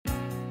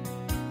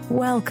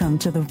Welcome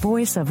to the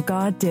Voice of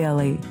God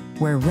Daily,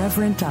 where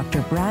Reverend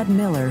Dr. Brad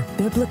Miller,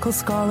 biblical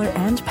scholar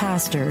and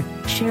pastor,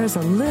 shares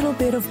a little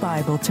bit of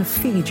Bible to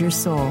feed your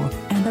soul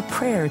and a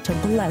prayer to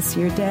bless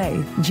your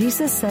day.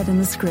 Jesus said in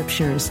the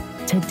scriptures,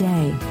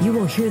 "Today you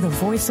will hear the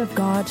voice of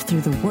God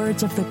through the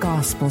words of the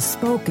gospel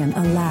spoken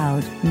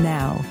aloud."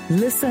 Now,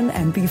 listen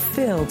and be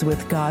filled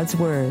with God's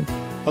word.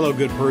 Hello,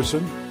 good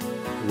person.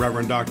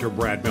 Reverend Dr.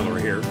 Brad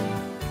Miller here,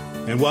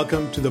 and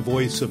welcome to the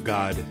Voice of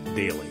God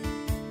Daily,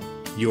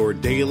 your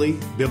daily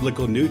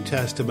biblical New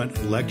Testament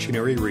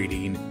lectionary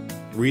reading,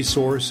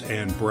 resource,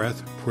 and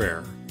breath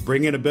prayer.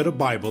 Bring in a bit of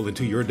Bible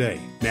into your day.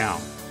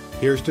 Now,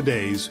 here's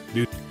today's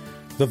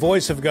The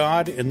Voice of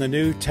God in the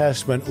New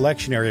Testament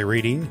lectionary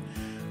reading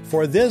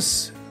for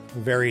this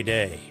very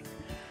day,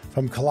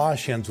 from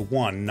Colossians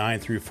 1, 9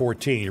 through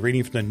 14,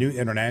 reading from the New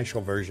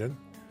International Version.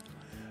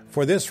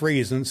 For this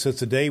reason, since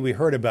the day we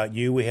heard about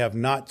you, we have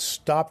not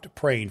stopped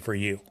praying for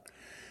you.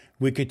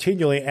 We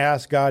continually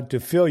ask God to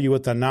fill you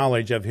with the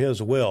knowledge of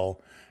His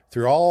will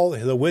through all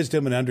the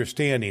wisdom and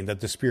understanding that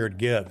the Spirit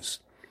gives,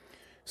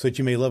 so that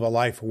you may live a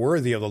life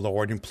worthy of the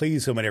Lord and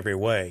please Him in every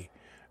way,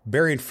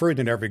 bearing fruit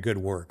in every good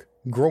work,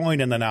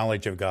 growing in the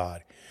knowledge of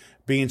God,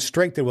 being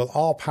strengthened with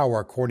all power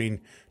according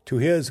to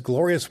His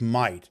glorious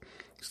might,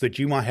 so that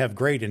you might have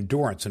great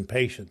endurance and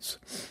patience,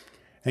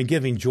 and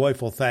giving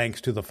joyful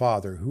thanks to the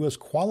Father, who has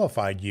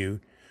qualified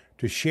you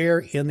to share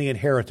in the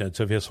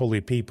inheritance of His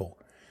holy people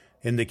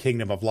in the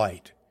kingdom of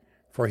light.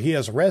 For He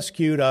has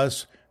rescued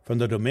us from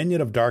the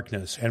dominion of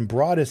darkness and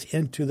brought us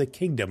into the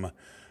kingdom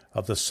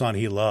of the Son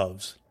He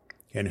loves,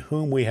 in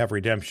whom we have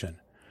redemption,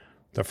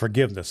 the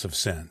forgiveness of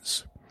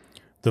sins.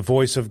 The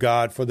voice of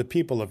God for the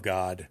people of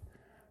God.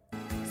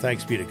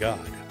 Thanks be to God.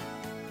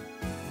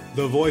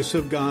 The Voice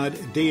of God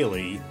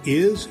Daily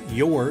is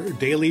your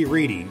daily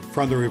reading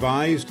from the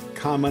Revised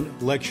Common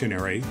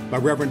Lectionary by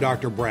Reverend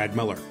Dr. Brad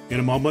Miller. In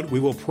a moment, we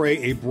will pray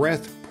a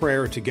breath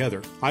prayer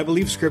together. I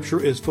believe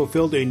Scripture is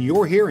fulfilled in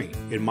your hearing,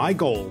 and my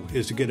goal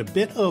is to get a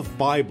bit of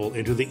Bible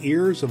into the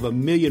ears of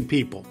 1 million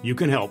people. You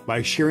can help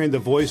by sharing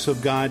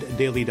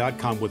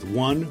thevoiceofgoddaily.com with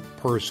one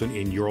person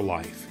in your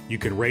life. You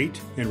can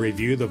rate and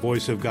review the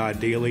Voice of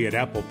God Daily at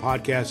Apple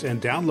Podcasts and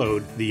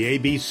download the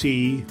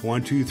ABC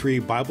 123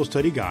 Bible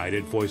Study Guide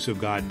at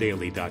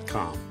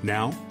voiceofgoddaily.com.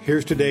 Now,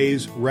 here's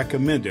today's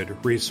recommended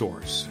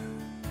resource.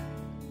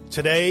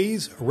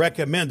 Today's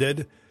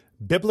recommended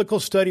biblical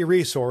study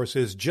resource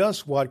is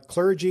just what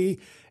clergy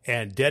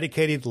and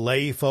dedicated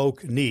lay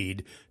folk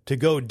need to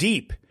go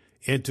deep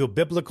into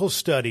biblical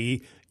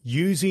study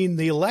using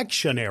the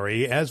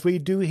lectionary as we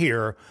do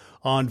here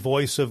on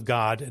Voice of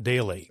God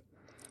Daily.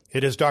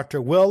 It is Dr.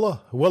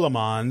 Will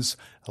Willimon's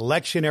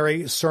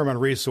lectionary sermon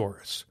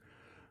resource.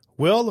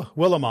 Will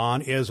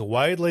Willimon is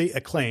widely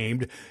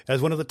acclaimed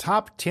as one of the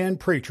top 10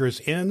 preachers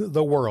in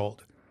the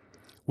world.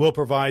 Will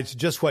provides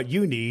just what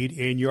you need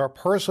in your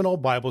personal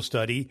Bible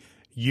study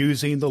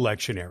using the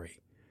lectionary.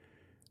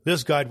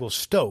 This guide will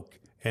stoke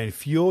and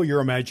fuel your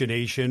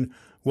imagination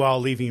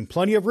while leaving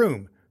plenty of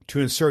room to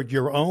insert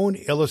your own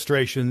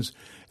illustrations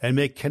and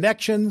make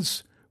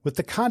connections with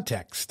the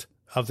context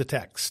of the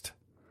text.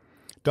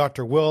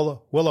 Dr.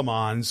 Will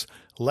Willimon's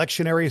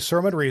lectionary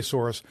sermon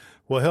resource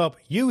will help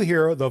you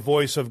hear the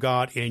voice of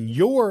God in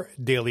your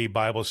daily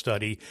Bible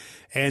study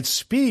and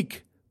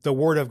speak the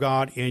Word of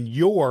God in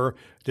your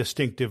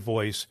distinctive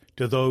voice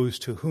to those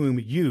to whom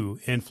you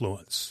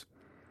influence.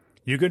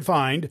 You can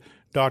find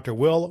Dr.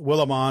 Will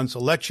Willimon's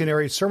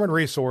lectionary sermon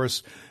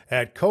resource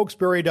at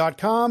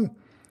Cokesbury.com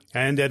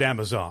and at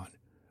Amazon.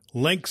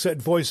 Links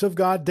at Voice of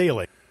God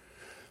Daily.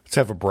 Let's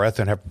have a breath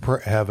and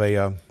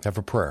have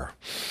a prayer.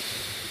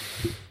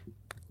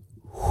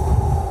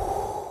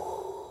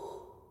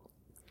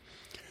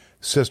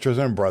 Sisters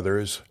and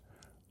brothers,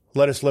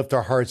 let us lift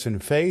our hearts in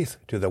faith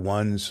to the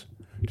one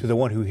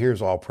who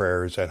hears all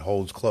prayers and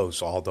holds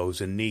close all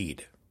those in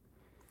need.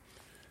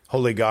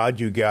 Holy God,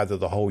 you gather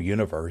the whole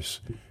universe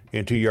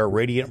into your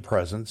radiant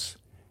presence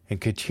and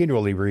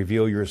continually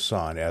reveal your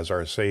Son as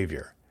our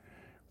Savior.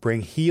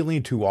 Bring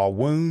healing to all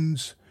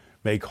wounds,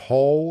 make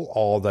whole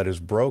all that is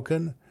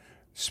broken,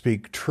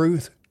 speak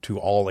truth to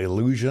all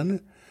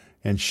illusion,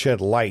 and shed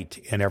light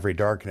in every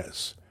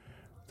darkness,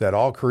 that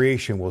all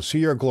creation will see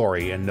your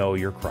glory and know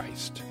your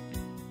Christ.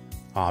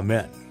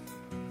 Amen.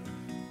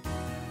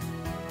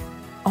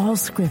 All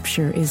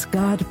Scripture is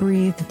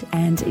God-breathed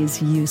and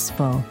is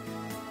useful.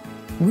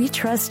 We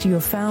trust you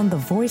have found the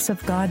Voice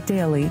of God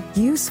Daily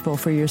useful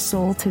for your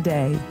soul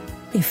today.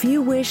 If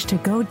you wish to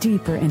go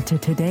deeper into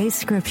today's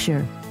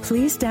Scripture,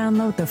 please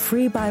download the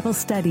free Bible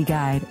study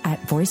guide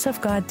at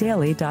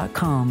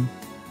voiceofgoddaily.com.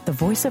 The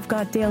Voice of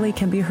God Daily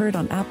can be heard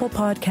on Apple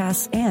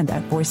Podcasts and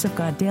at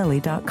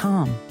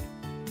voiceofgoddaily.com.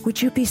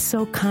 Would you be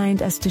so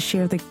kind as to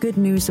share the good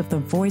news of the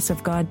Voice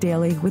of God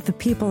Daily with the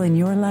people in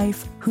your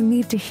life who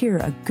need to hear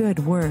a good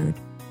word?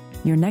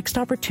 Your next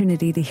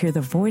opportunity to hear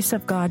the Voice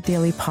of God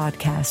Daily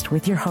podcast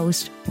with your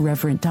host,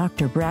 Reverend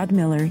Dr. Brad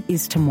Miller,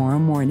 is tomorrow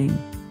morning.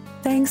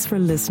 Thanks for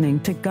listening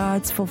to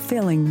God's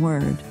fulfilling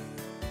Word.